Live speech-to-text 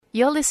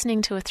You're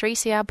listening to a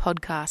 3CR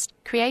podcast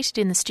created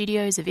in the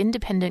studios of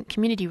independent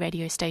community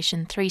radio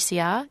station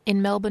 3CR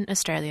in Melbourne,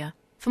 Australia.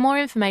 For more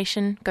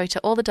information, go to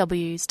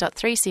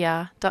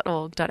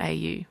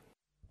allthews.3cr.org.au.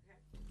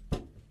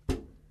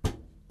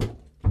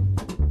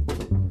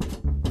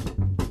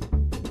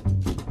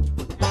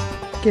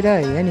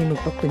 G'day, Annie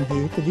McLaughlin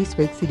here for this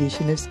week's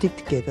edition of Stick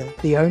Together,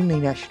 the only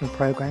national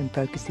program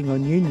focusing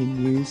on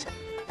union news,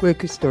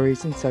 worker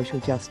stories and social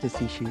justice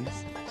issues.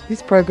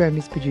 This program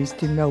is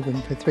produced in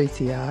Melbourne for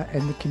 3CR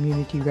and the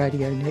Community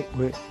Radio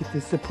Network with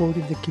the support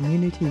of the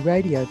Community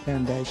Radio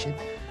Foundation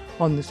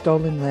on the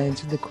stolen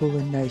lands of the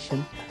Kulin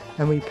Nation,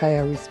 and we pay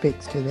our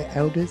respects to the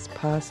elders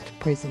past,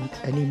 present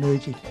and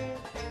emerging.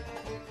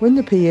 When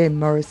the PM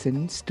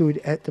Morrison stood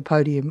at the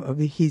podium of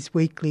his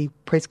weekly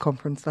press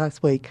conference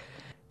last week,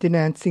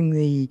 denouncing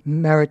the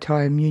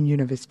Maritime Union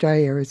of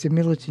Australia as a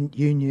militant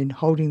union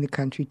holding the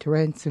country to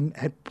ransom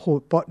at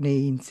Port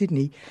Botany in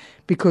Sydney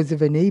because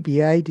of an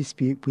EBA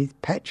dispute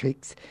with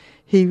Patrick's,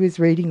 he was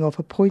reading off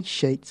a point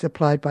sheet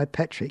supplied by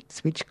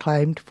Patrick's which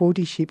claimed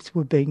 40 ships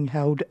were being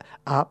held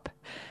up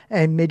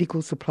and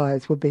medical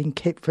supplies were being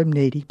kept from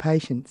needy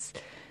patients.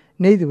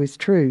 Neither was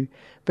true,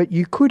 but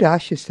you could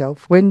ask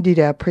yourself, when did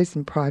our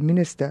present Prime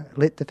Minister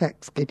let the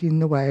facts get in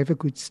the way of a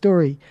good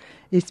story,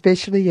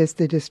 especially as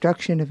the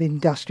destruction of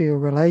industrial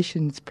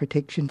relations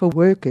protection for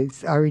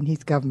workers are in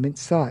his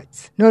government's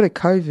sights? Not a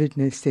COVID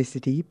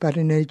necessity, but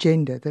an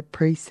agenda that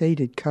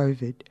preceded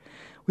COVID.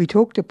 We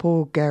talked to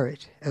Paul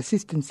Garrett,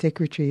 Assistant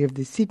Secretary of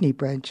the Sydney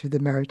branch of the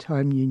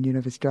Maritime Union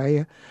of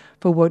Australia,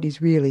 for what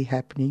is really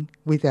happening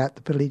without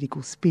the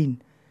political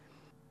spin.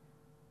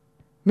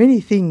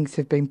 Many things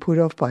have been put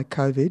off by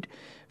COVID.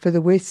 For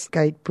the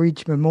Westgate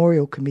Bridge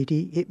Memorial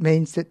Committee, it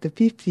means that the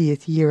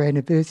 50th year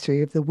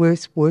anniversary of the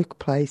worst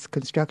workplace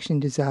construction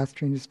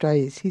disaster in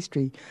Australia's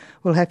history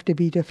will have to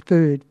be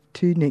deferred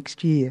to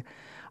next year.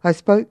 I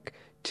spoke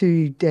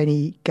to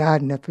Danny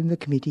Gardner from the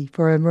committee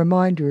for a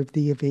reminder of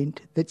the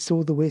event that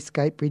saw the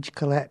Westgate Bridge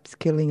collapse,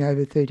 killing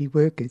over 30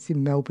 workers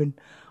in Melbourne,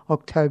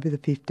 October the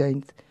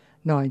 15th,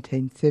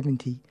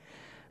 1970.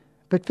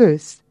 But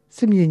first,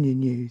 some union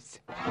news.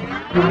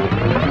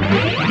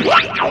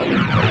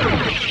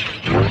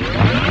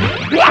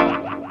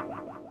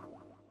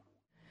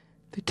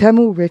 The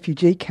Tamil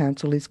Refugee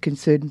Council is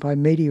concerned by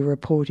media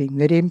reporting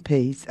that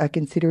MPs are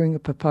considering a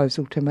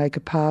proposal to make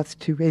a path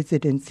to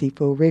residency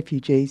for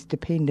refugees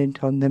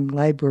dependent on them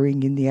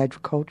labouring in the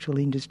agricultural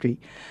industry,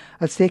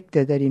 a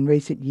sector that in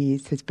recent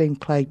years has been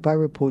plagued by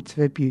reports of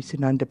abuse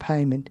and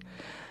underpayment.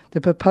 The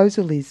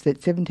proposal is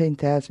that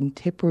 17,000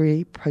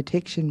 temporary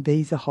protection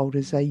visa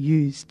holders are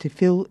used to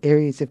fill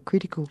areas of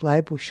critical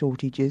labour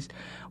shortages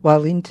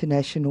while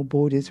international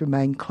borders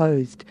remain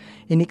closed,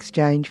 in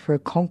exchange for a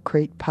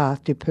concrete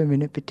path to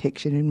permanent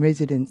protection and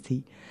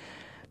residency.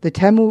 The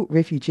Tamil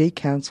Refugee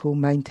Council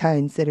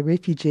maintains that a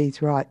refugee's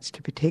rights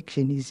to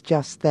protection is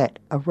just that,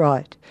 a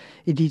right.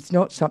 It is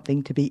not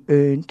something to be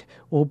earned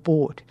or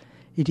bought.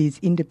 It is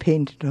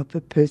independent of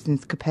a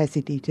person's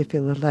capacity to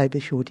fill a labour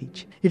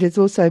shortage. It has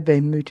also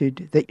been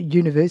mooted that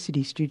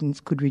university students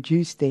could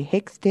reduce their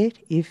HECS debt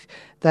if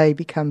they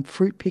become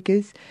fruit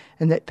pickers,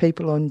 and that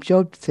people on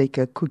Job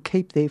Seeker could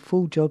keep their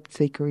full Job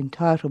Seeker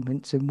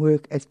entitlements and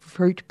work as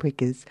fruit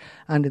pickers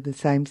under the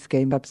same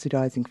scheme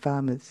subsidising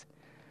farmers.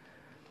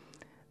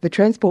 The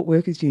Transport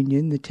Workers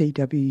Union, the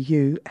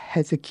TWU,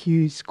 has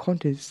accused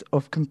Qantas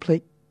of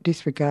complete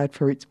disregard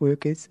for its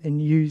workers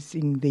and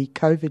using the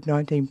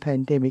COVID-19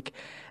 pandemic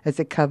as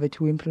a cover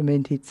to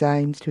implement its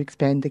aims to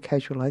expand the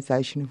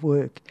casualisation of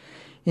work.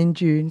 In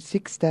June,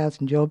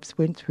 6,000 jobs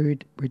went through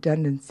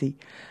redundancy.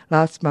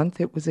 Last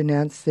month it was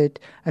announced that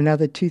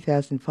another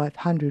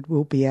 2,500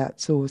 will be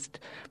outsourced,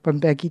 from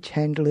baggage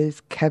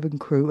handlers, cabin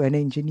crew and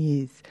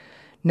engineers.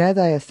 Now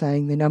they are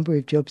saying the number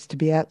of jobs to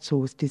be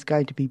outsourced is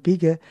going to be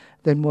bigger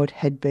than what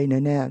had been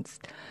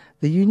announced.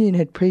 The union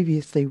had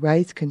previously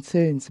raised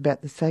concerns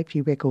about the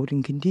safety record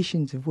and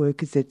conditions of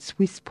workers at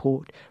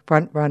Swissport,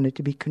 front runner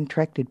to be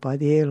contracted by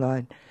the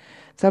airline.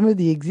 Some of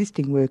the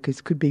existing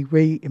workers could be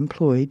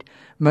re-employed,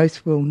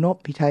 most will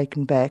not be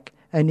taken back,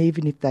 and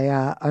even if they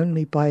are,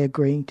 only by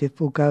agreeing to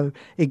forego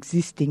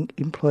existing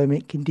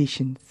employment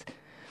conditions.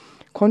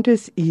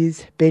 Qantas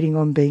is betting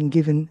on being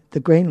given the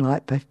green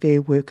light by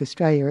Fair Work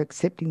Australia,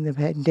 accepting the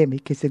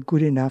pandemic as a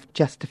good enough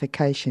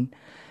justification.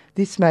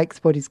 This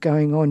makes what is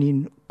going on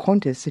in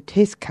Qantas a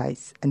test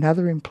case, and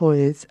other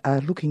employers are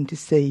looking to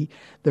see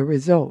the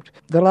result.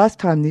 The last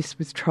time this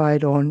was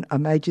tried on a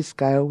major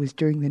scale was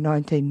during the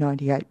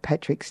 1998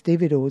 Patrick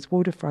Stevedores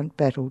waterfront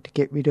battle to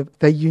get rid of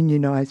the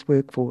unionised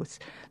workforce.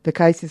 The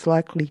case is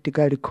likely to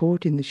go to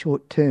court in the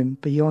short term.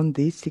 Beyond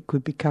this, it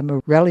could become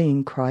a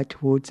rallying cry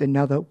towards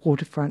another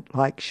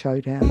waterfront-like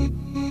showdown.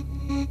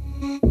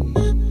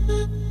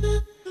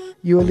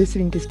 You are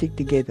listening to Stick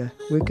Together,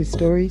 workers'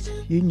 stories,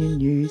 union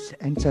news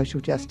and social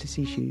justice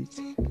issues.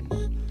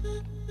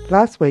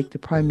 Last week, the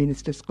Prime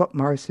Minister Scott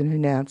Morrison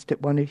announced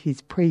at one of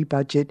his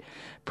pre-budget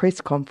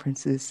press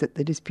conferences that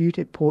the dispute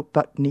at Port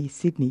Botany,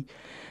 Sydney,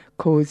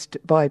 caused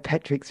by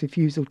Patrick's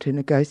refusal to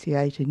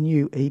negotiate a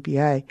new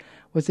EBA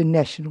was a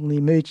national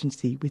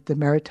emergency, with the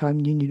Maritime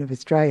Union of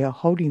Australia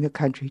holding the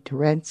country to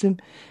ransom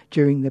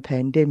during the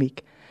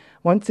pandemic.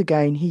 Once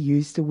again, he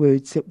used the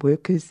words that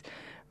workers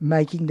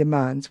making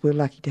demands were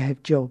lucky to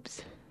have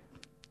jobs.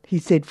 He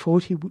said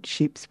 40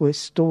 ships were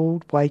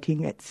stalled,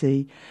 waiting at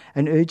sea,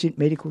 and urgent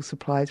medical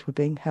supplies were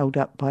being held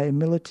up by a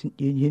militant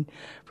union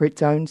for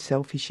its own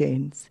selfish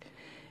ends.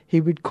 He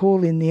would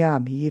call in the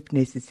army if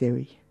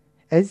necessary.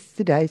 As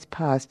the days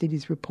passed, it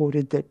is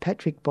reported that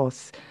Patrick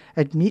Boss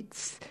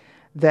admits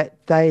that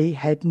they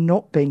had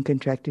not been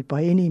contracted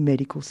by any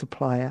medical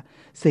supplier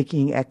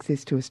seeking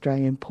access to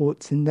Australian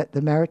ports, and that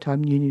the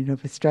Maritime Union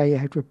of Australia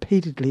had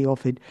repeatedly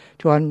offered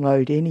to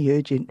unload any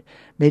urgent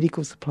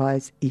medical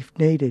supplies if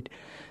needed.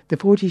 The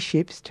 40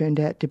 ships turned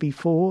out to be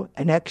 4,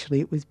 and actually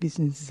it was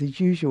business as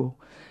usual.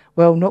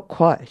 Well, not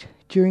quite.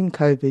 During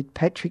COVID,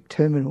 Patrick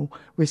Terminal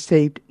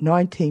received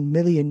 $19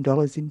 million in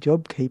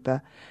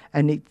JobKeeper,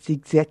 and its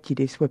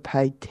executives were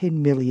paid $10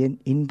 million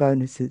in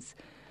bonuses.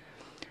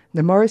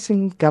 The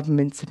Morrison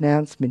government's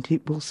announcement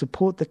it will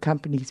support the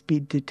company's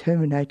bid to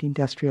terminate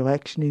industrial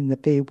action in the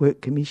Fair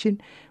Work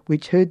Commission,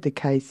 which heard the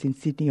case in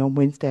Sydney on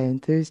Wednesday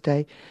and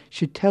Thursday,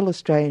 should tell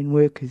Australian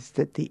workers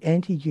that the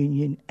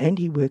anti-union,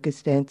 anti-worker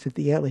stance of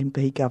the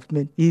LNP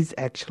government is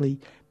actually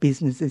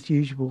business as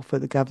usual for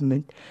the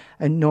government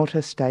and not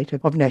a state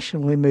of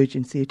national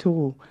emergency at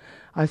all.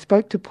 I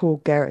spoke to Paul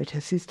Garrett,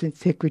 Assistant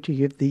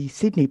Secretary of the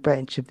Sydney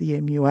branch of the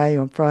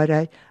MUA, on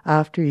Friday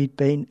after he'd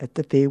been at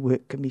the Fair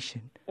Work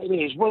Commission. It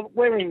is.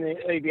 We're in the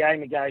EBA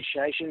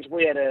negotiations.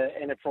 We had an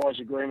enterprise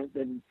agreement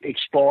that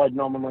expired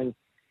nominally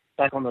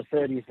back on the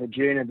 30th of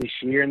June of this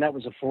year, and that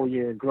was a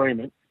 4-year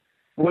agreement.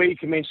 We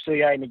commenced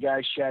EBA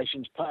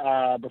negotiations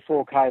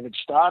before COVID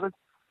started,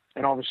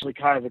 and obviously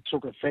COVID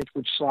took effect,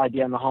 which slowed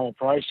down the whole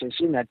process.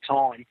 In that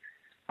time,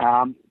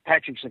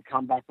 Patrick's had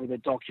come back with a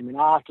document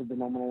after the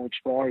nominal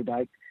expiry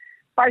date,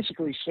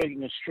 basically seeking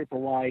to strip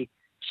away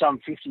some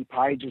 50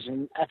 pages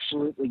and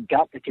absolutely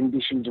gut the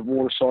conditions of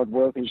waterside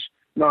workers,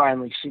 not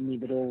only Sydney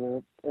but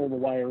all the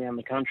way around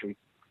the country.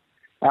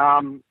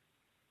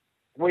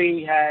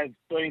 We have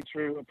been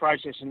through a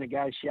process of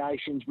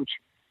negotiations which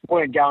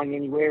weren't going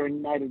anywhere,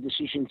 and made a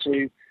decision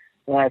to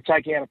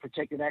take out a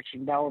protected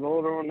action ballot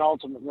order and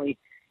ultimately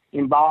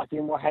embark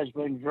in what has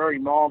been very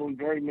mild and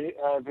very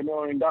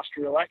vanilla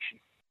industrial action.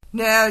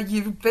 Now,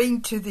 you've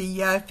been to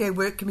the Fair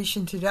Work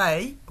Commission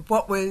today.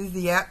 What was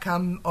the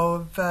outcome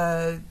of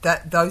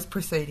those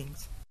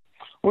proceedings?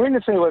 We're in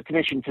the Fair Work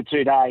Commission for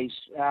 2 days.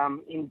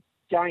 In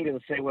going to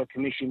the Fair Work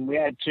Commission, we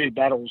had 2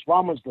 battles.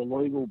 One was the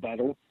legal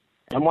battle,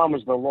 and one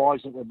was the lies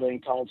that were being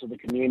told to the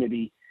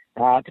community,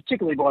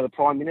 particularly by the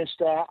Prime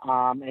Minister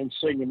and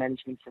senior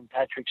management from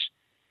Patrick's,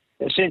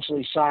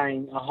 essentially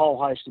saying a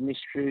whole host of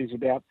mistruths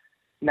about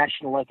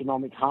national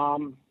economic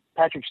harm.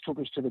 Patrick's took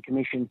us to the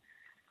Commission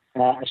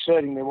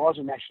asserting there was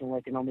a national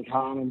economic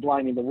harm and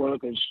blaming the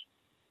workers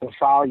for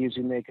failures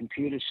in their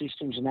computer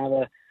systems and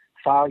other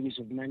failures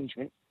of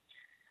management.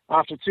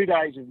 After 2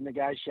 days of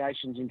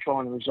negotiations in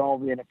trying to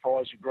resolve the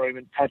enterprise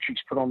agreement,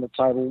 Patrick's put on the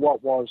table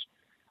what was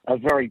a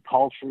very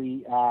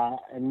paltry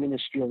and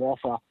minuscule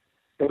offer,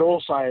 but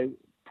also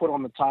put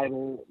on the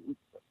table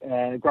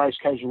gross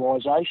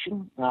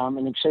casualisation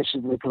and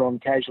excessively put on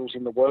casuals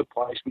in the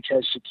workplace, which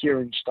has secure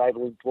and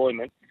stable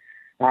employment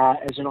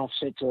as an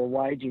offset to a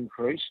wage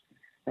increase.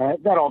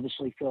 That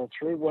obviously fell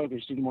through.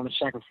 Workers didn't want to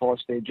sacrifice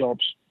their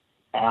jobs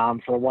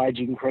for a wage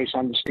increase,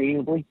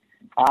 understandably.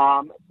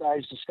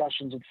 Those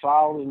discussions have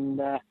failed, and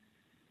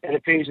it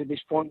appears at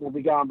this point we'll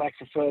be going back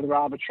for further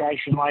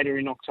arbitration later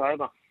in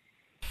October.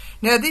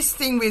 Now, this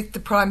thing with the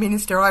Prime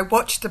Minister, I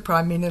watched the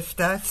Prime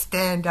Minister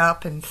stand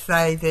up and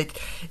say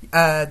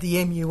that the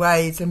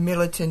MUA is a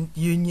militant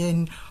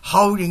union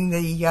holding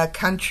the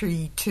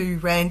country to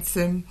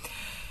ransom.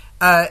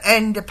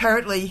 And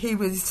apparently he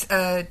was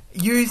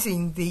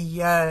using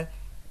the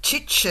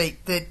cheat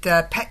sheet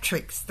that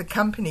Patrick's, the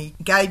company,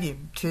 gave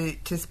him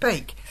to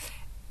speak.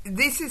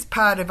 This is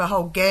part of a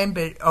whole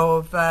gambit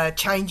of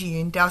changing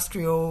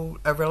industrial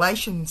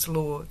relations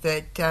law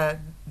that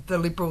the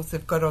Liberals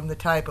have got on the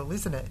table,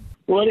 isn't it?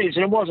 Well, it is,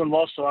 and it wasn't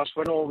lost to us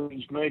when all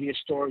these media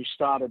stories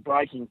started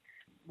breaking.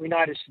 We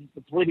noticed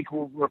the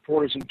political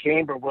reporters in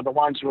Canberra were the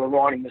ones who were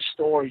writing the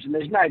stories, and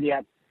there's no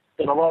doubt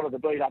that a lot of the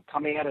beat-up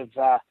coming out of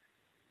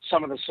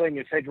some of the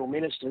senior federal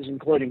ministers,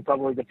 including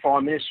probably the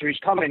Prime Minister, whose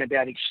comment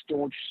about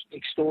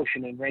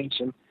extortion and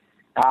ransom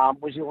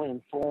was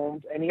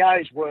ill-informed, and he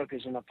owes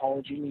workers an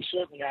apology, and he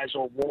certainly owes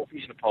all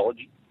wharfies an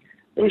apology.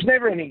 There was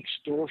never any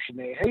extortion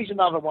there. He's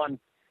another one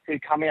who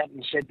come out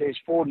and said there's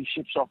 40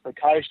 ships off the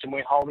coast and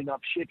we're holding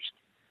up ships.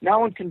 No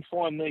one can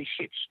find these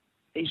ships.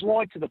 He's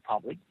lied to the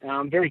public,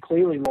 very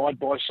clearly lied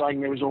by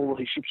saying there was all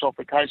these ships off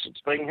the coast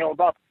that's being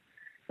held up.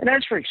 And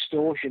as for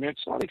extortion,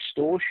 it's not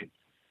extortion.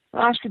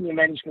 Asking your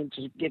management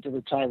to get to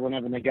the table and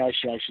have a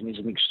negotiation is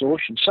an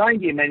extortion. Saying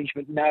to your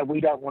management, no,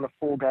 we don't want to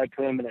forego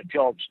permanent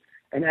jobs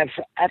and have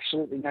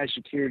absolutely no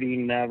security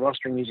in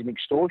rostering is an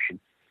extortion.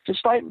 It's a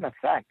statement of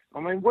fact.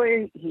 I mean,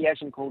 where he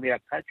hasn't called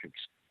out Patrick's,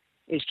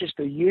 is just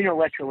a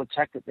unilateral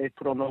attack that they've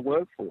put on the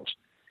workforce.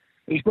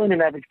 He's been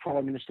an average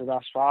Prime Minister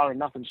thus far, and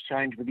nothing's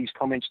changed with his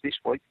comments this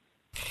week.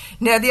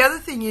 Now, the other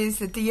thing is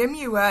that the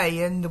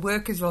MUA and the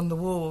workers on the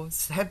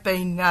wharves have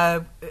been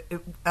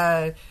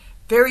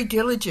very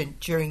diligent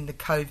during the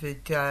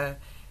COVID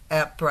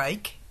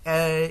outbreak,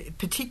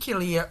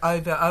 particularly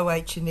over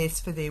OH&S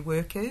for their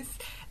workers,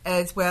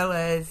 as well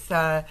as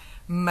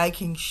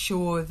making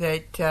sure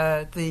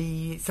that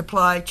the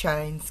supply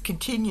chains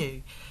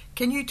continue.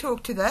 Can you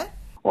talk to that?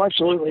 Well,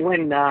 absolutely.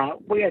 When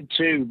we had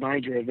two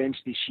major events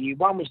this year,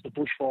 one was the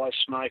bushfire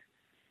smoke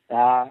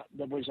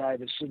that was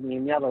over Sydney,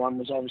 and the other one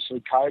was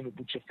obviously COVID,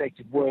 which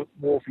affected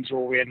wharfies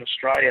all around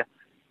Australia.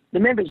 The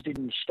members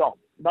didn't stop.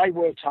 They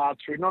worked hard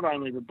through not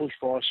only the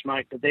bushfire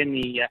smoke, but then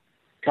the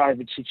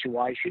COVID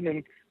situation,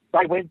 and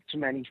they went to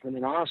management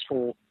and asked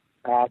for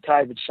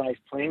COVID-safe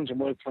plans and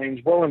work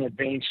plans well in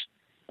advance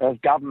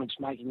of governments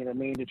making it a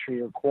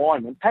mandatory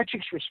requirement.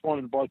 Patrick's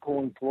responded by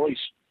calling police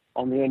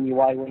on the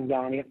MUA when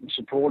going out and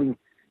supporting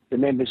the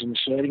members and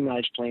asserting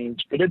those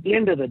plans. But at the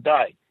end of the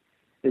day,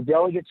 the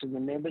delegates and the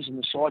members and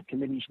the site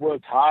committees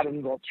worked hard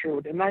and got through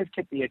it, and they've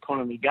kept the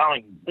economy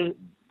going.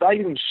 They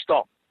didn't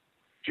stop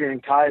during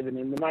COVID,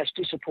 and the most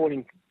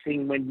disappointing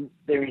thing when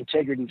their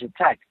integrity is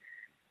attacked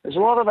is a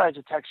lot of those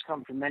attacks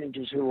come from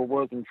managers who were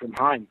working from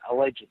home,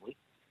 allegedly,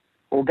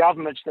 or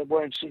governments that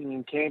weren't sitting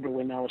in Canberra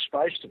when they were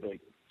supposed to be.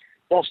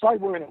 Whilst they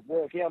weren't at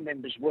work, our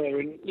members were,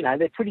 and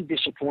they're pretty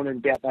disappointed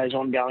about those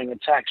ongoing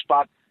attacks,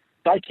 but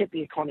they kept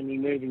the economy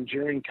moving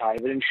during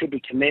COVID and should be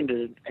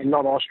commended and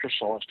not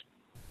ostracised.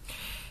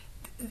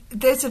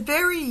 There's a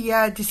very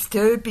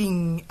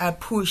disturbing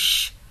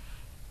push,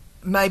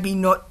 maybe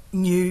not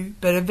new,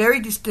 but a very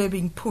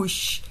disturbing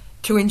push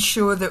to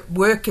ensure that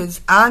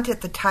workers aren't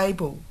at the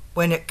table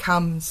when it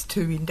comes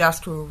to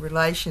industrial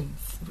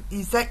relations.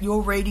 Is that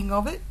your reading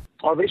of it?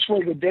 Oh, this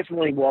week it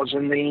definitely was,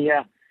 and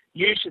the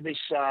use of this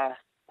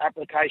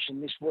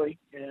application this week,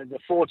 the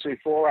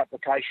 424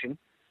 application,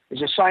 is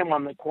the same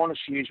one that Qantas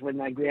used when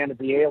they grounded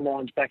the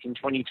airlines back in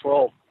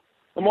 2012.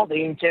 And what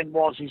the intent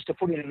was is to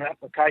put in an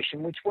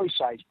application, which we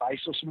say is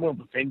baseless and we'll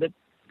defend it.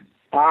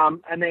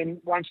 And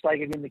then once they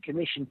get in the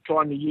commission,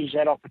 trying to use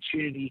that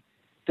opportunity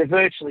to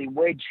virtually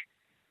wedge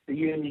the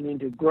union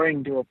into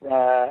agreeing to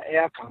an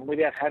outcome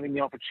without having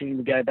the opportunity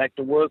to go back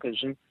to workers.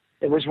 And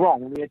it was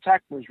wrong. The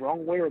attack was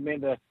wrong. We're a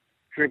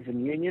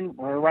member-driven union.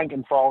 We're a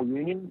rank-and-file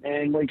union,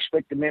 and we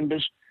expect the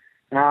members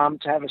to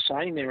have a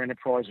say in their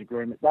enterprise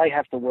agreement. They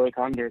have to work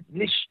under it.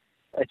 This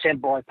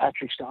attempt by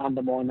Patrick's to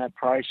undermine that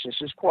process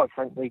is, quite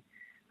frankly,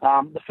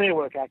 the Fair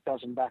Work Act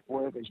doesn't back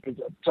workers, but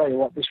I'll tell you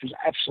what, this was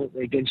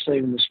absolutely against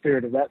even the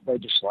spirit of that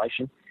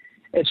legislation.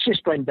 It's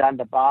just been done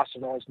to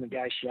bastardise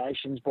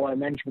negotiations by a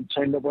management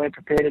team that weren't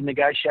prepared to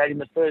negotiate in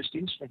the first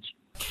instance.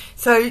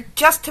 So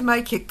just to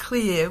make it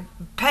clear,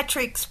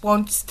 Patrick's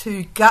wants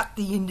to gut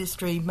the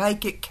industry,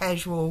 make it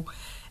casual,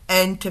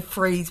 and to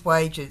freeze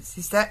wages.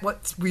 Is that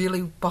what's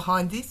really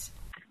behind this?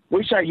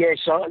 We say yes.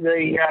 So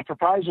the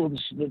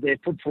proposals that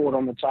they've put forward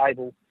on the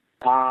table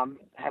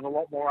have a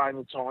lot more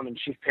overtime and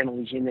shift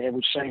penalties in there,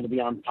 which seem to be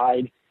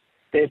unpaid.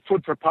 They've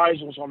put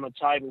proposals on the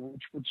table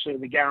which would see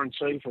the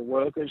guarantee for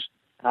workers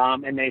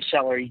and their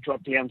salary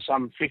drop down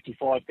some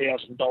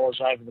 $55,000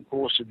 over the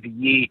course of the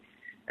year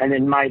and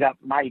then made up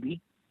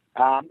maybe,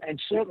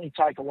 and certainly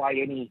take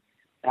away any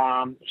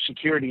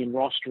security in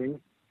rostering.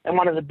 And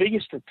one of the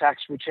biggest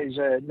attacks, which has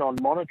a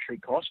non-monetary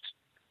cost,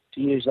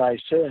 to use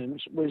those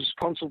terms, was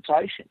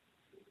consultation.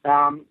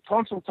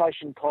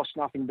 Consultation costs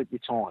nothing but your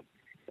time.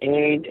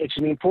 And it's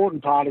an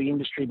important part of the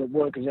industry that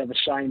workers have a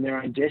say in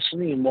their own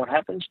destiny and what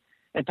happens.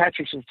 And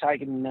Patrick's have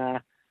taken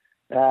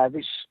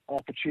this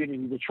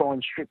opportunity to try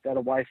and strip that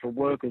away for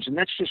workers. And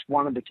that's just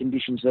one of the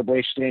conditions that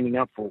we're standing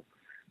up for.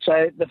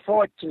 So the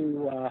fight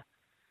to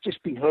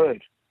just be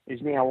heard is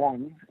now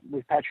on,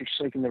 with Patrick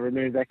seeking to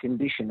remove that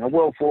condition, a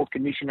well-fought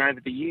condition over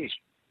the years.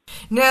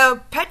 Now,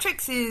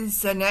 Patrick's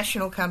is a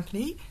national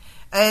company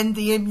and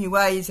the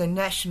MUA is a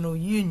national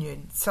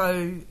union.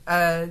 So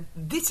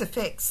this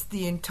affects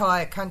the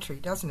entire country,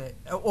 doesn't it?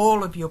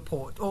 All of your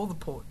all the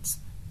ports.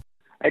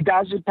 It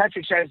does.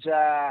 Patrick's has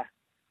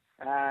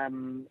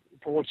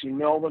ports in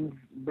Melbourne,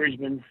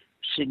 Brisbane,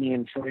 Sydney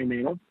and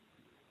Fremantle.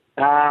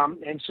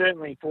 And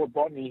certainly Port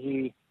Botany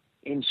here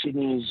in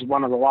Sydney is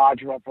one of the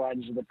larger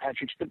operators of the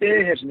Patrick's, but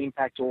there has an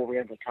impact all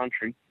around the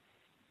country.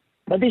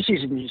 But this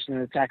isn't just an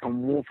attack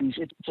on wharfies,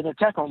 it's an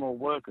attack on all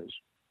workers.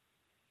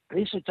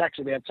 This attack's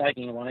about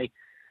taking away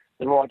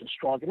the right to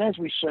strike. And as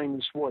we've seen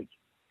this week,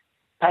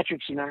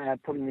 Patrick's,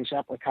 putting this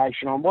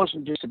application on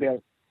wasn't just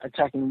about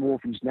attacking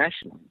wharfies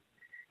nationally.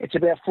 It's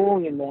about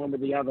falling in line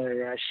with the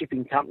other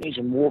shipping companies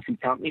and wharfie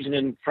companies, and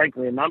then,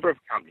 frankly, a number of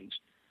companies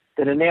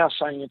that are now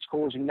saying it's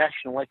causing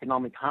national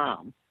economic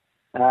harm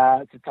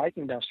to take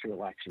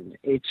industrial action.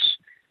 It's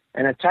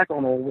an attack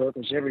on all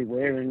workers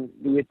everywhere, and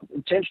the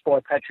attempts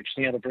by Patrick's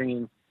now to bring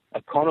in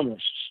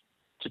economists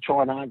to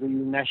try and argue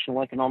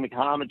national economic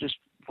harm are just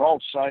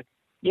false. So,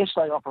 yes,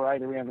 they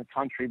operate around the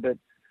country, but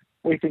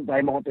we think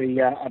they might be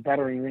a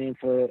battering ram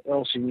for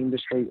else in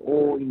industry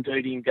or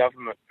indeed in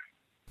government.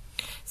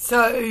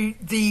 So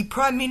the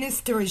Prime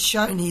Minister has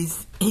shown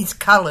his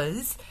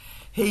colours.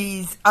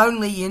 He's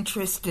only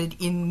interested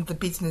in the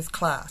business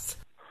class.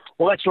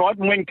 Well, that's right.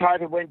 And when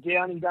COVID went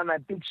down, he done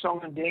that big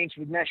song and dance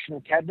with National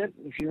Cabinet.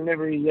 If you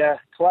remember, he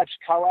collapsed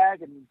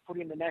COAG and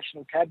put in the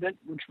National Cabinet,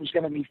 which was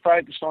going to be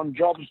focused on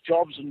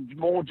jobs and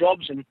more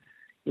jobs and,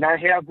 you know,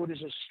 how good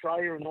is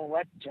Australia and all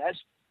that jazz.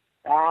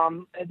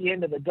 At the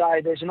end of the day,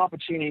 there's an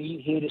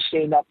opportunity here to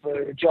stand up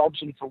for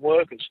jobs and for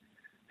workers.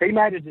 He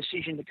made a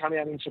decision to come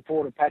out in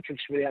support of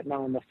Patrick's without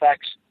knowing the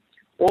facts,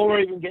 or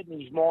even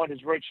getting his mind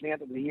as reaching out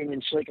to the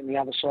union seeking the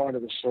other side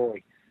of the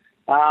story.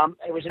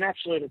 It was an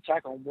absolute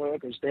attack on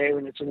workers there,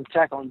 and it's an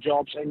attack on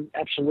jobs, and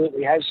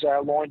absolutely has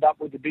lined up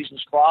with the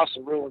business class,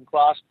 the ruling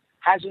class,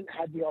 hasn't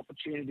had the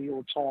opportunity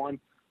or time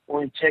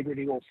or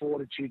integrity or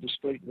fortitude to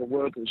speak to the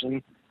workers.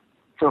 And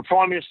for a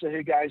Prime Minister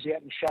who goes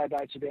out and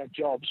showboats about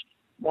jobs,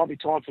 might be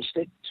time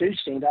to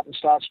stand up and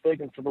start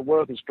speaking for the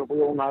workers. But we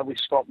all know with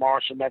Scott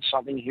Morrison that's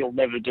something he'll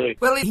never do.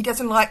 Well, he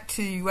doesn't like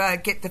to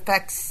get the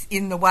facts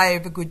in the way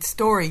of a good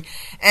story.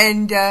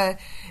 And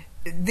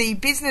the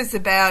business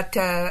about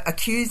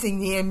accusing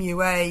the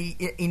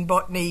MUA in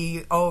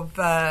Botany of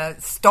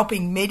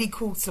stopping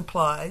medical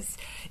supplies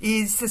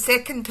is the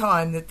second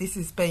time that this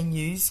has been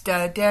used.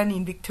 Down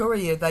in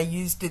Victoria, they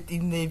used it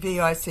in the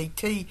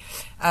VICT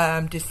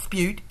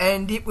dispute,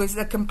 and it was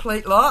a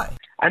complete lie.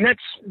 And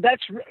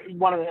that's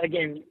one of the,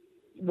 again,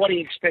 what do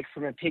you expect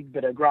from a pig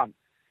but a grunt?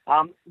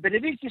 But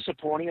it is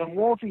disappointing, and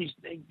wharfies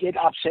get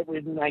upset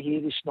when they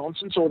hear this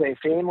nonsense, or their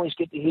families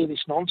get to hear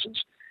this nonsense.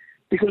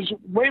 Because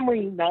when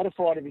we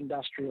notified of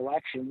industrial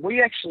action,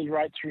 we actually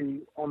wrote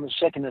through on the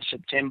 2nd of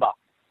September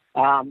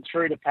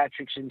through to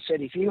Patrick's and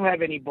said, if you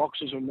have any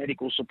boxes of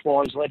medical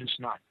supplies, let us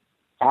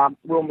know.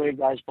 We'll move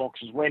those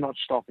boxes. We're not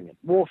stopping it.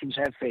 Wharfies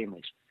have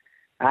families,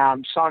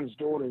 sons,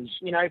 daughters.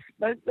 You know,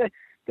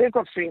 they've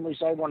got families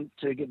they want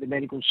to get the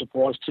medical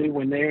supplies to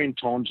when they're in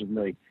times of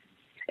need.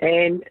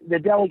 And the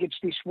delegates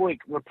this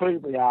week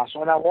repeatedly asked,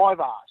 I know I've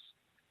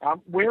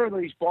asked, where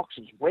are these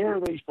boxes? Where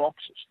are these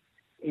boxes?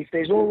 If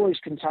there's all these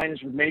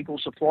containers with medical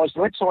supplies,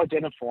 let's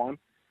identify them,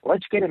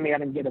 let's get them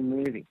out and get them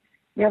moving.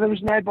 Now, there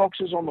was no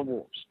boxes on the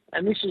wharves,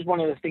 and this is one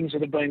of the things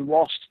that have been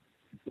lost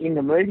in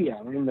the media,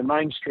 in the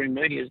mainstream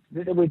media,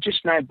 there were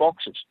just no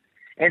boxes.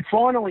 And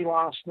finally,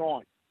 last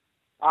night,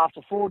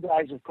 after 4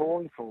 days of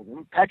calling for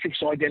them,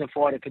 Patrick's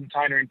identified a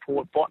container in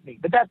Port Botany,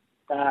 but that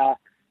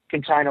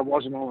container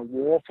wasn't on a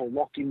wharf or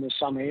locked into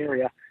some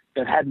area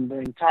that hadn't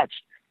been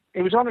touched.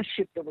 It was on a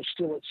ship that was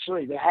still at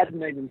sea, that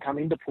hadn't even come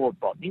into Port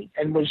Botany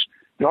and was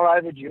not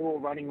overdue or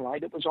running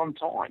late. It was on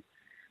time.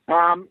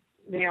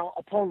 Now,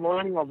 upon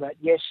learning of that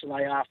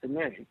yesterday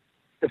afternoon,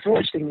 the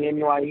first thing the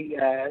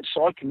MUA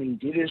site committee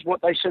did is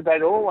what they said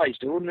they'd always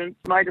do, and then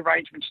made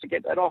arrangements to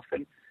get that off.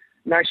 And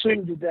no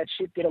sooner did that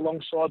ship get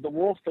alongside the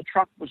wharf, the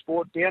truck was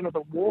brought down to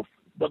the wharf,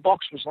 the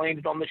box was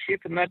landed on the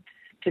ship, and that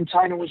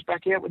container was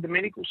back out with the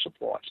medical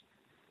supplies.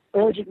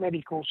 Urgent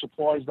medical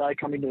supplies, though,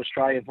 come into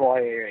Australia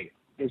via area.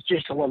 There's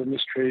just a lot of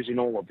mistruths in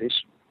all of this.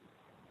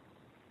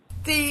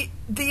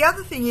 The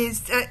other thing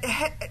is,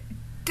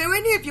 do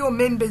any of your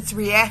members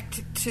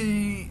react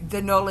to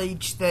the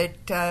knowledge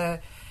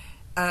that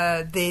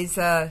there's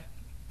a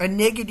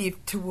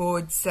negative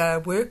towards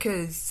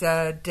workers'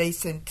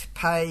 decent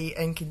pay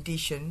and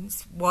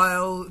conditions,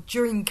 while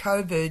during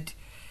COVID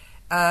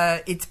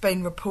it's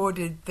been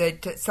reported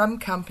that some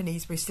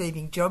companies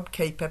receiving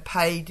JobKeeper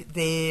paid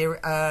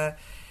their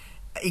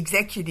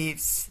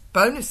executives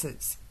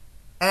bonuses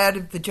out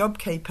of the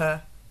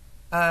JobKeeper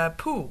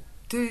pool?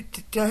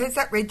 Has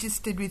that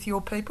registered with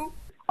your people?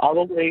 Oh,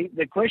 look,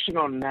 the question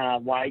on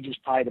wages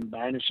paid and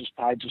bonuses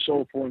paid is a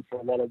sore point for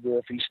a lot of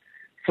wharfies.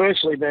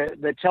 Firstly,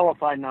 the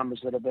telephone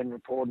numbers that have been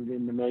reported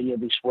in the media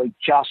this week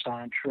just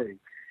aren't true.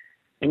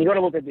 And you've got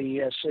to look at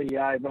the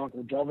CEO,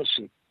 Michael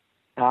Jovicic,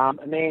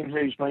 a man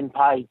who's been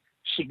paid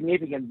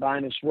significant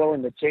bonus, well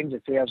in the tens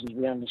of thousands,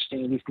 we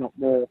understand, if not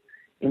more,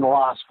 in the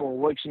last 4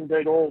 weeks.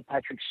 Indeed, all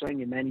Patrick's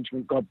senior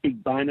management got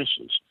big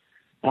bonuses.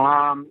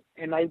 And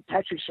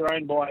Patrick's are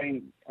owned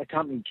by a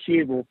company,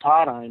 Cube, or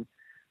part-owned,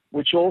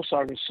 which also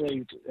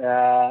received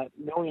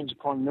millions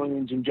upon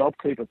millions in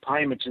JobKeeper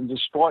payments, and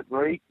despite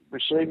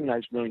receiving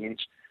those millions,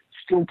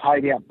 still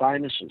paid out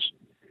bonuses.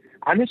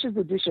 And this is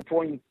the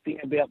disappointing thing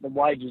about the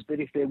wages,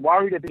 that if they're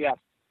worried about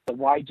the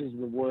wages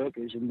of the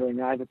workers and being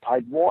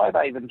overpaid, why are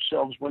they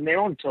themselves, when they're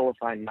on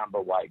telephone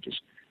number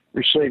wages,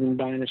 receiving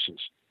bonuses?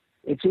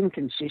 It's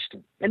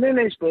inconsistent. And then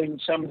there's been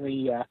some of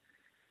the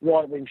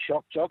right-wing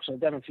shock jocks. I've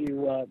done a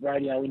few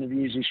radio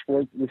interviews this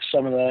week with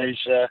some of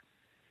those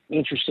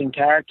interesting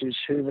characters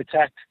who've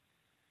attacked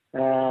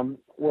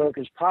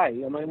workers'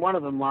 pay. I mean, one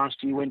of them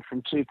last year went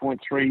from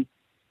 $2.3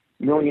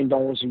 million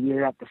a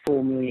year up to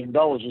 $4 million,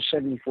 a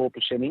 74%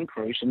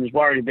 increase, and was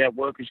worried about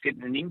workers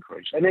getting an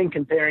increase. And then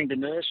comparing to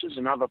nurses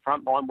and other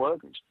frontline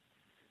workers.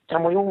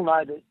 And we all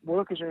know that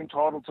workers are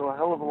entitled to a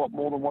hell of a lot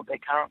more than what they're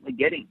currently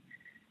getting.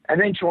 And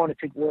then trying to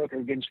pick worker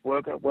against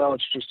worker, well,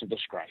 it's just a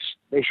disgrace.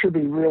 There should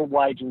be real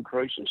wage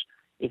increases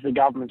if the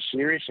government's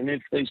serious, and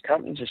if these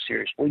companies are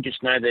serious. We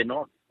just know they're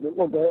not.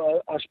 look,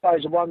 I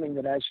suppose the one thing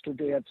that has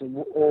stood out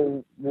to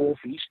all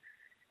wharfies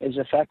is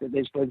the fact that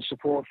there's been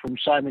support from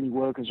so many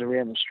workers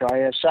around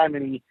Australia, so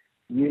many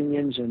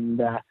unions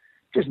and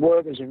just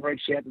workers have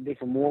reached out to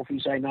different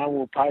wharfies they know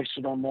or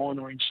posted online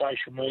or in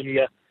social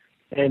media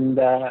and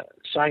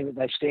saying that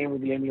they stand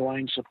with the MUA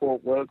and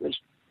support workers.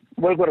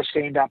 We've got to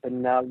stand up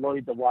and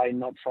lead the way and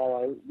not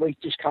follow. We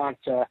just can't,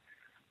 the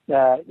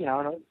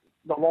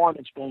line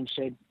that's been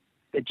said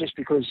that just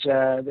because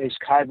there's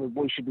COVID,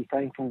 we should be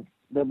thankful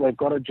that we've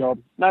got a job.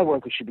 No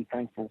worker should be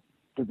thankful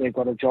that they've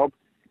got a job.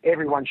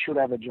 Everyone should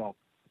have a job.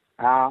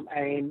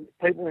 And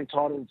people are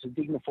entitled to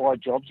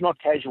dignified jobs, not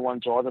casual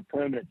ones either,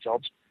 permanent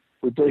jobs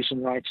with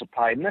decent rates of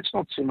pay. And that's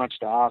not too much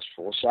to ask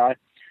for. So a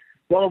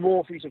lot of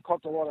wharfies have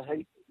copped a lot of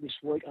heat this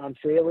week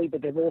unfairly,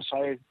 but they've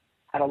also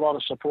had a lot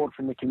of support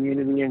from the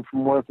community and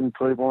from working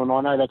people. And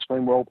I know that's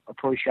been well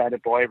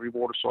appreciated by every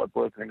waterside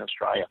worker in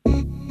Australia.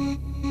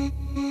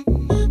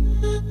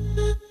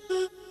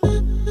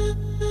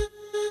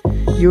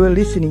 You are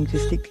listening to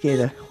Stick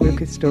Together,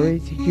 worker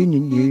stories,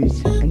 union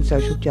news and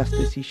social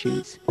justice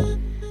issues.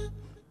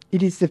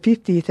 It is the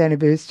 50th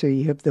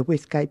anniversary of the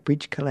Westgate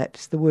Bridge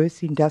collapse, the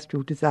worst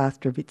industrial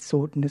disaster of its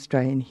sort in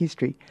Australian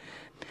history.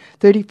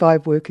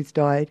 35 workers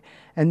died,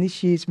 and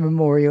this year's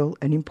memorial,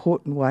 an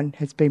important one,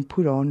 has been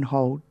put on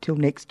hold till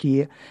next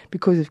year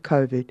because of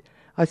COVID.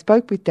 I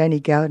spoke with Danny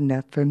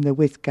Gardiner from the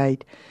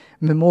Westgate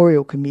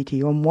Memorial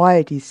Committee on why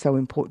it is so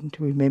important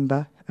to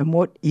remember and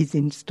what is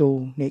in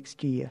store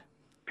next year.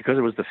 Because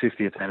it was the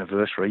 50th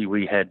anniversary,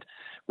 we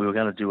were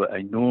going to do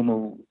a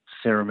normal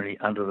ceremony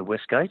under the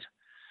Westgate.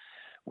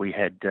 We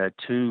had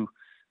two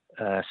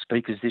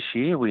speakers this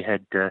year. We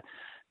had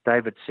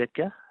David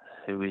Setka,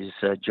 who is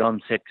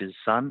John Setka's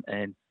son,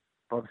 and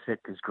Bob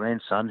Setka's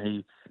grandson,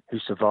 who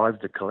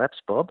survived the collapse,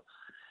 Bob.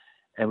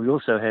 And we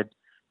also had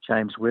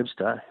James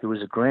Webster, who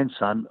was a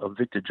grandson of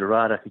Victor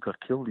Gerarda, who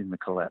got killed in the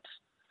collapse.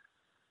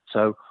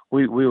 So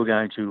we were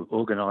going to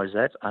organise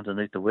that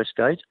underneath the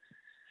Westgate.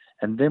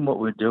 And then what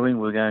we're doing,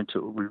 we're going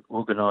to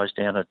organise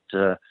down at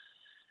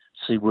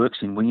Sea Works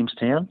in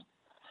Williamstown,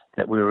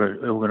 that we were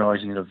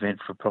organising an event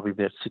for probably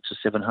about 600 or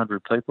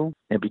 700 people.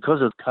 And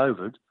because of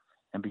COVID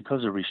and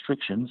because of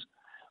restrictions,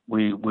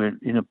 we're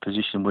in a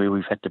position where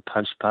we've had to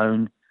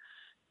postpone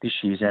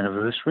this year's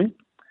anniversary,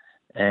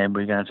 and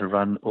we're going to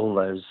run all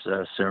those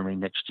ceremony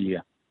next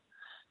year.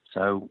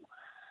 So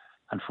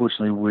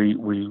unfortunately,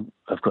 we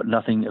have got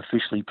nothing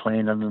officially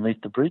planned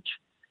underneath the bridge,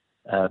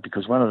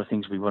 because one of the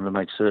things we want to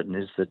make certain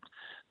is that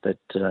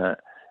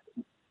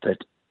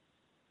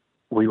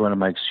we want to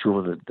make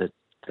sure that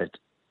it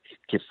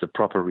gets the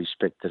proper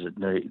respect that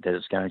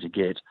it's going to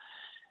get,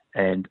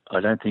 and I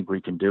don't think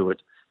we can do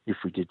it if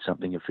we did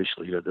something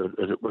officially.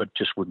 It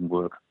just wouldn't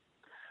work.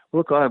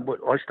 Look, I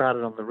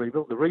started on the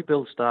rebuild. The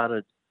rebuild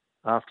started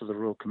after the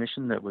Royal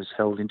Commission that was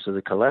held into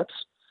the collapse,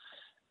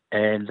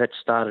 and that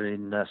started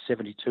in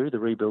 72. The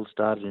rebuild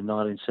started in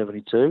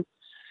 1972,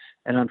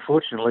 and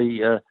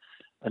unfortunately,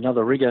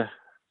 another rigger,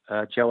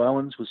 Joe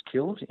Owens, was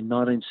killed in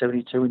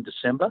 1972 in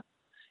December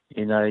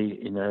in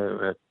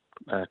a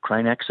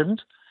crane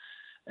accident,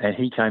 and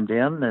he came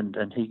down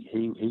and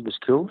he was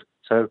killed.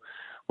 So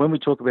when we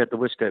talk about the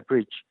Westgate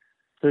Bridge,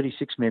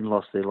 36 men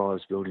lost their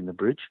lives building the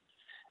bridge,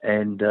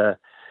 and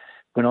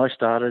when I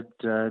started,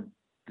 the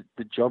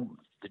job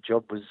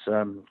was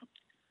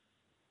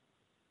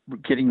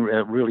getting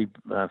really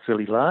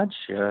fairly large.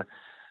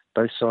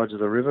 Both sides of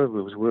the river,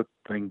 there was work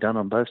being done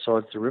on both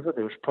sides of the river.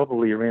 There was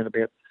probably around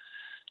about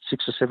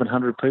 600 or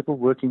 700 people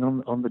working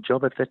on the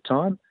job at that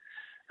time.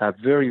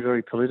 Very,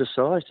 very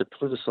politicised. It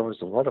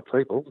politicised a lot of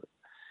people,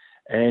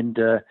 and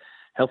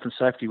health and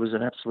safety was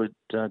an absolute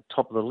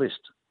top of the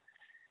list.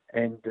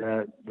 And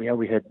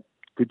we had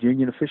good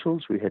union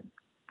officials. We had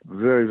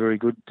very, very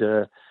good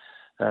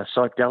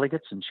site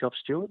delegates and shop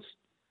stewards.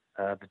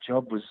 The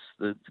job was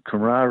the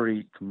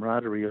camaraderie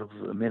of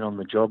the men on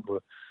the job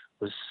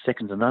was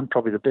second to none.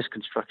 Probably the best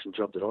construction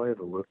job that I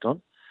ever worked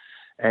on,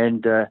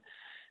 and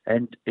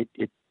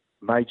it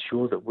made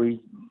sure that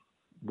we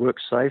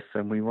worked safe,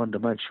 and we wanted to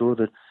make sure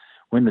that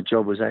when the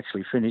job was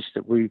actually finished,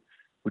 that we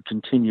would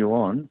continue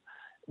on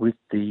with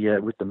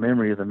the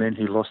memory of the men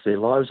who lost their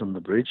lives on the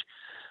bridge,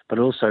 but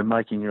also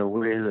making it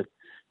aware that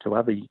to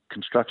other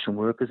construction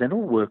workers and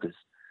all workers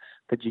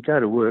that you go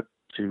to work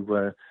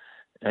to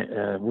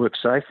work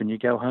safe and you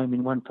go home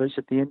in one piece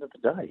at the end of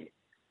the day,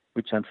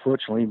 which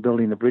unfortunately in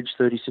building the bridge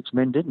 36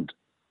 men didn't.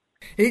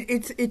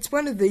 It's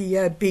one of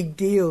the big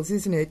deals,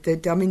 isn't it?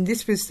 That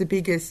this was the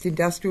biggest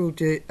industrial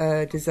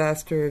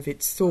disaster of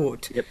its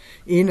sort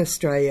in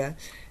Australia,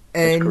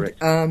 and that's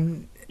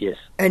correct. Yes.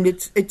 And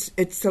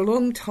it's a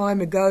long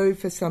time ago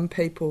for some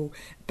people,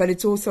 but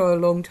it's also a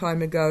long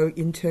time ago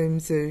in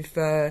terms of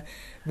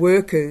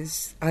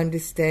workers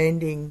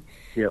understanding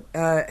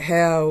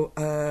how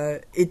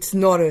it's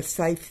not a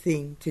safe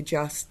thing to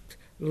just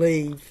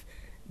leave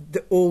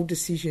all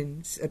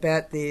decisions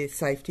about their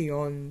safety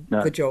on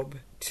the job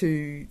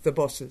to the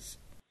bosses.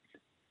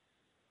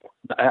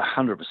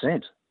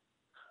 100%.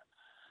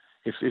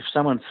 If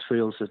someone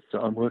feels that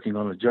I'm working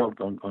on a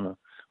job,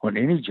 on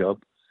any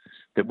job,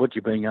 that what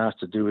you're being asked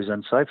to do is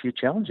unsafe, you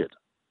challenge it.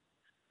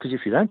 Because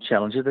if you don't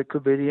challenge it, it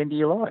could be the end of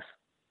your life.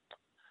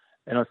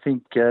 And I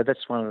think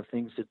that's one of the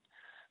things that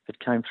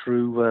came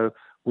through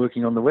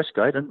working on the West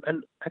Gate. And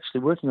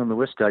actually working on the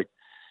West Gate,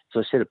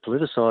 as I said, it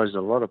politicised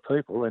a lot of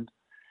people. And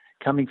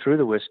coming through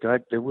the West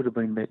Gate, there would have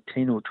been about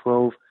 10 or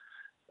 12,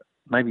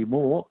 maybe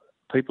more,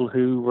 people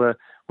who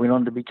went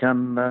on to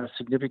become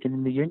significant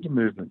in the union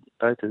movement,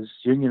 both as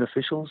union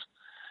officials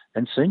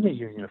and senior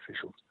union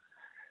officials.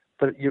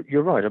 But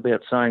you're right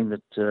about saying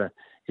that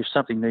if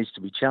something needs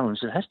to be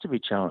challenged, it has to be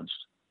challenged.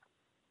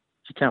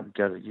 You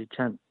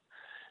can't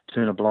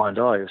turn a blind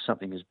eye if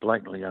something is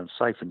blatantly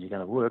unsafe and you're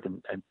going to work,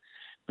 and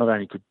not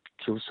only could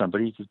kill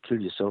somebody, you could kill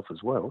yourself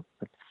as well.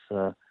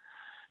 It's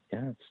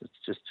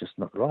just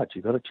not right.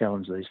 You've got to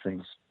challenge these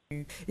things.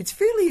 It's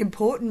really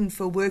important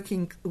for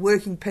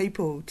working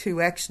people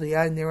to actually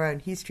own their own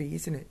history,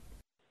 isn't it?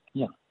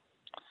 Yeah,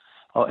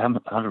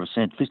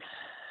 100%.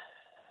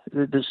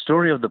 The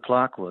story of the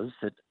plaque was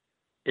that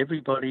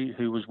everybody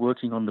who was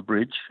working on the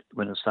bridge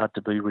when it started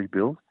to be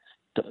rebuilt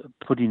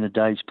put in a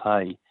day's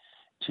pay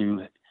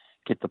to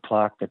get the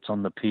plaque that's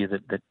on the pier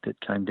that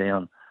came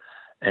down.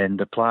 And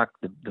the plaque,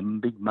 the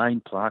big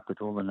main plaque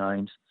with all the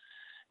names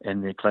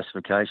and their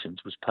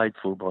classifications, was paid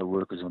for by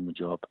workers on the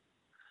job.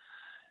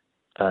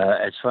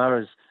 As far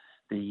as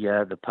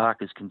the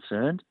park is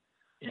concerned,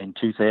 in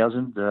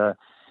 2000,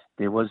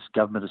 there was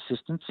government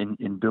assistance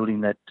in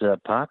building that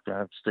park.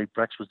 Steve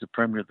Bracks was the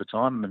Premier at the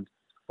time and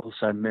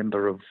also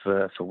member of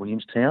for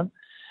Williamstown.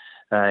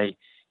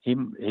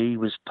 He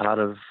was part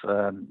of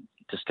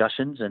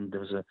discussions, and there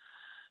was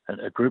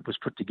a group was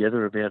put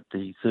together about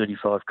the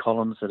 35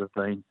 columns that have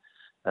been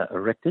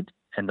erected,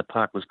 and the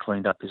park was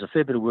cleaned up. There's a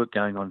fair bit of work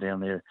going on down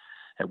there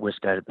at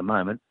Westgate at the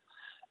moment,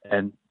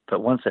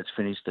 but once that's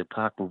finished, the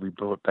park will be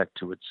brought back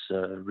to its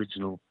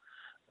original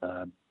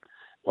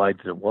way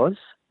that it was.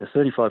 The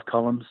 35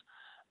 columns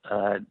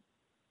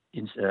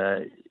is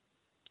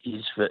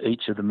for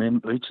each of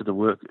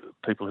the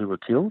people who were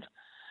killed,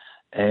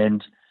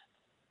 and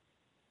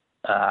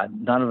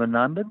none of them are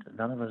numbered.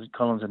 None of the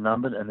columns are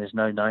numbered, and there's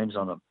no names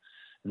on them.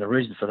 And the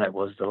reason for that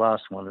was the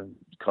last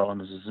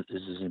column is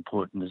as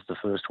important as the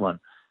first one.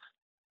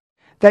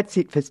 That's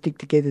it for Stick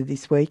Together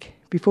this week.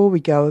 Before we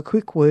go, a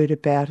quick word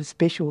about a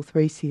special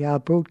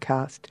 3CR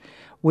broadcast,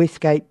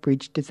 Westgate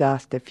Bridge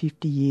Disaster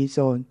 50 Years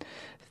On,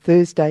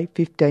 Thursday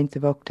 15th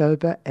of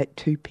October at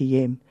 2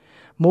 p.m.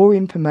 More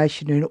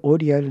information and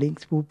audio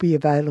links will be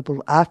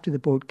available after the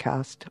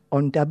broadcast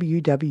on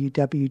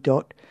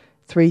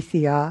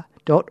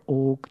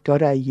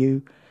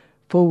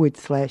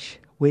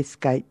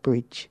www.3cr.org.au/Westgate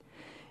Bridge.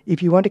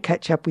 If you want to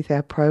catch up with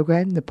our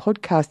program, the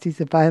podcast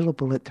is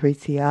available at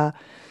 3CR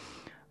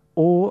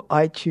or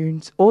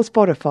iTunes or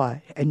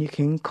Spotify, and you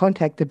can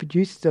contact the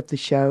producers of the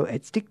show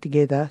at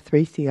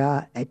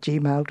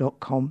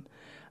sticktogether3cr@gmail.com.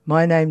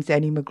 My name's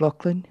Annie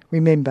McLaughlin.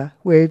 Remember,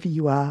 wherever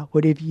you are,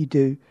 whatever you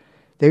do,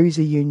 there is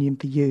a union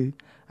for you.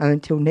 And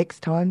until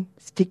next time,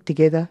 stick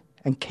together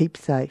and keep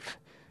safe.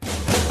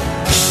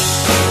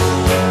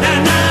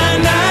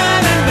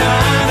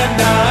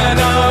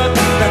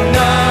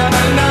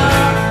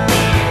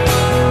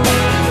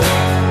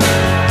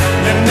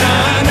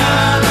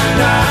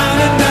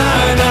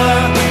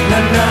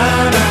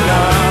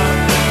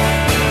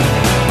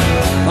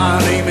 My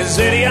name is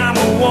Eddie, I'm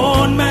a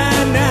one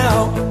man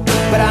now,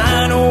 but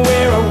I know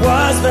where I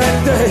was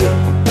that day,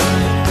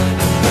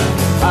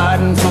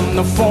 hiding from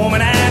the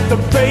foreman at the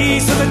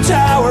base of the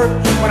tower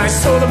when I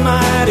saw the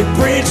mighty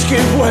bridge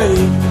give way.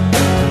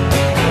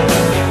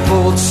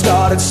 Bullets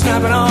started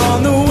snapping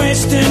on the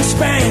western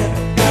span,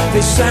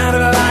 they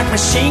sounded like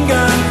machine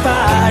gun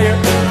fire.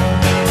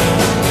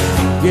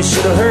 You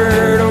should have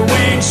heard her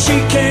when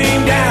she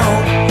came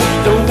down,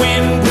 the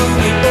wind blew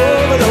me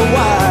over the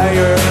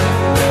wire.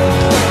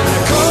 The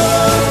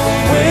cold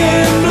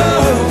wind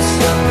blows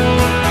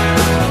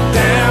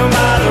down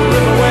by the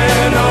river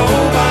where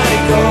nobody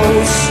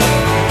goes.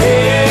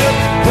 It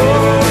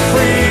broke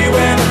free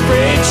when the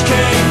bridge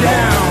came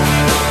down.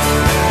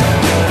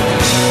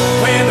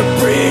 When the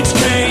bridge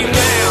came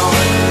down.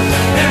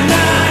 And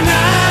na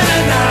na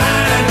na na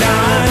na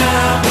na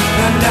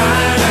na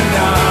na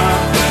na.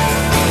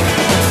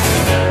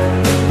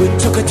 We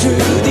took her to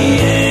the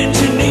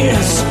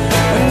engineers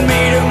and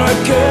made them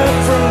look up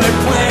from their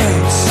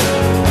plans.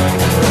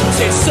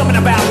 Said something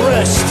about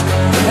rust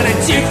and a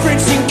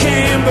difference in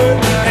camber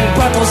and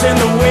buckles in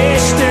the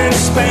western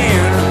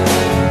span.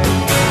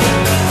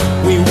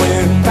 We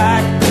went back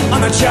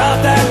on the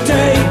job that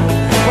day,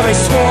 well, they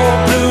swore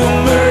blue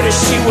murder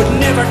she would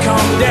never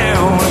come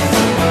down.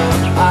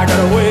 I got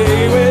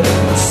away with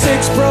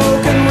 6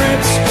 broken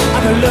ribs,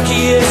 I'm the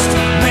luckiest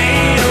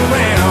man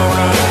around.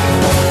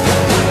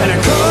 And a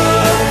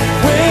cold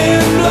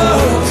wind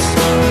blows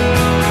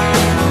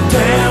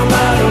down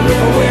by the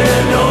river where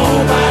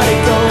nobody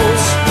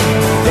goes.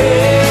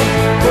 They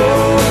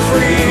broke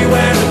free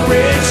when the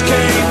bridge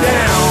came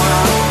down.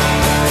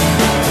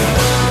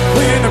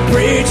 When the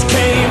bridge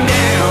came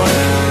down.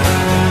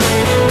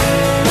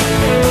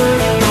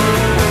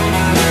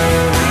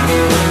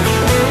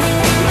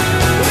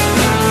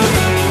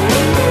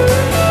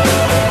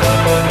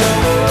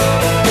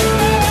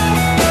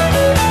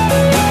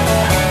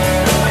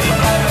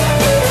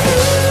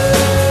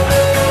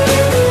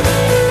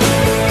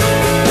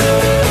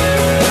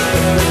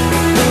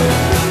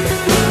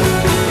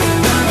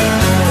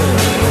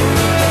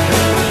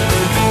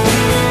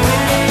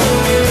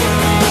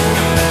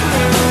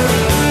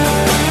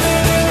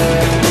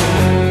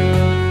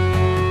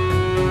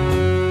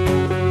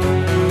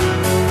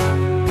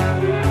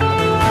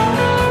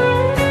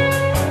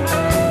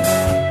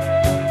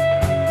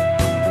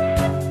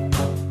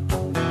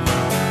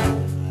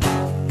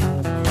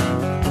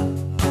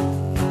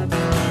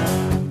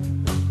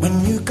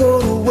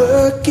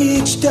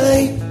 each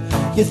day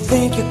you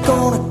think you're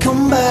gonna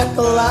come back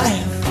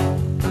alive.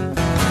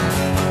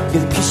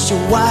 You kiss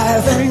your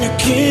wife and your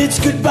kids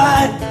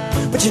goodbye,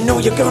 but you know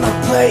you're gonna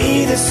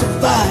play to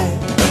survive.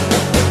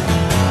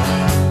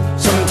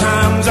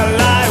 Sometimes I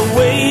lie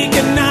awake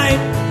at night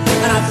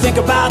and I think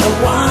about the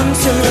ones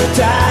who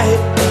died.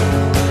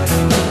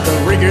 The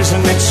riggers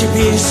and the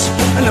chippies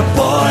and the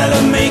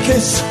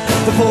boilermakers,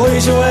 the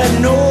boys who had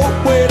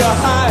nowhere to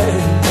hide.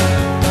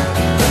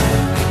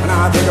 And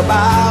I think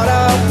about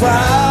how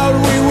proud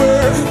we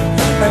were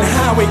and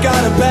how we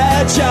got a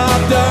bad job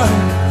done.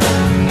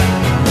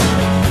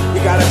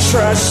 You gotta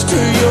trust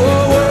who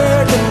you're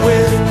working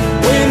with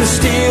when the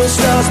steel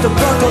starts to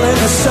buckle in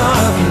the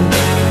sun.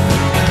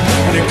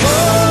 And a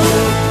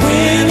cold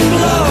wind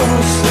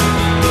blows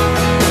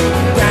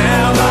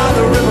down by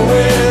the river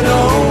where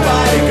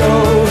nobody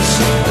goes.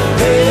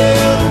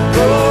 Hell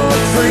broke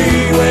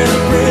free when the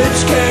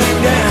bridge came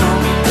down.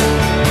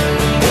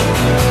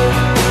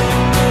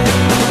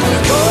 And a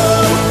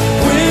cold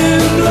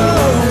wind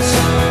blows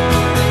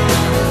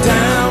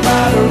down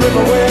by the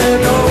river where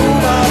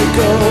nobody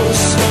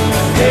goes.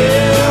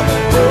 Hell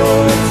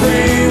broke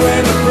free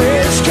when the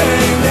bridge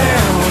came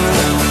down.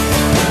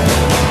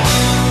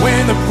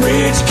 When the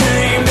bridge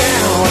came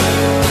down.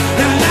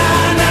 Na na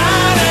na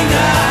na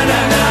na na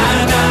na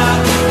na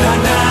na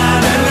na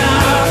na na.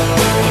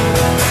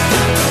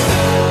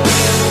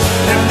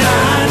 Na na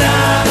na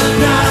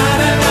na na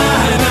na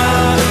na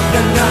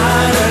na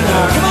na.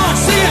 Come on,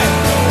 sing it.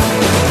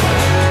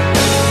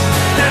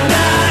 Na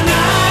na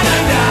na na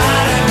na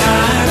na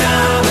na na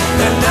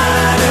na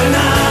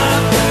na.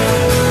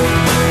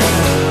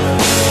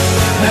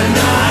 Na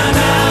na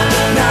na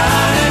na na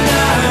na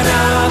na.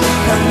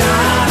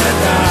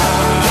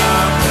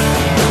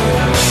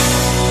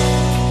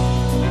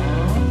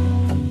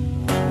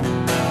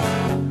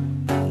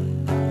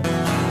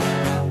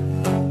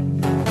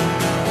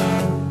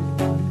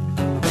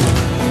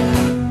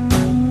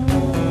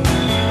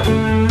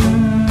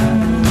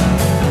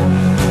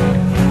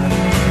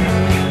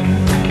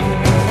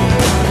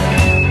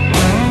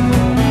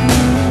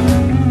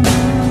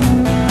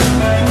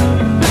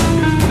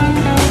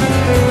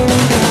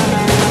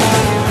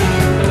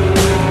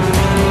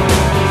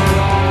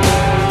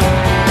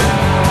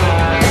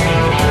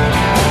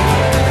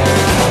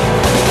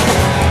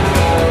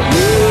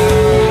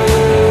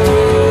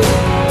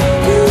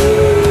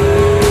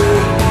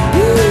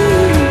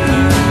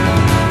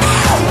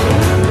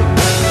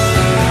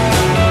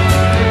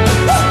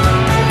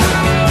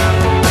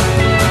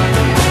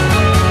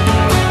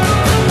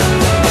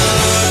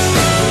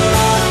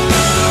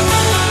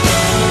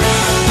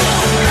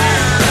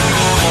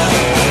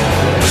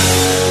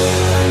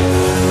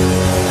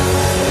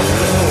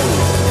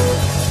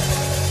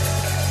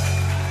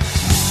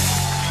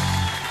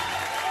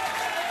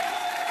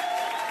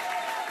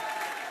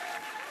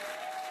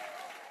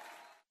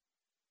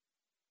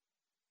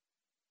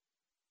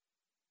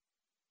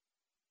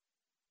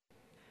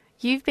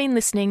 You've been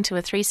listening to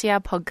a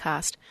 3CR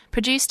podcast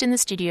produced in the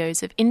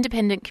studios of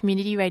independent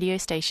community radio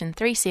station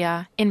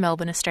 3CR in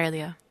Melbourne,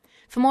 Australia.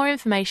 For more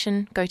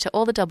information, go to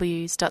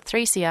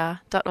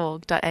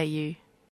allthews.3cr.org.au.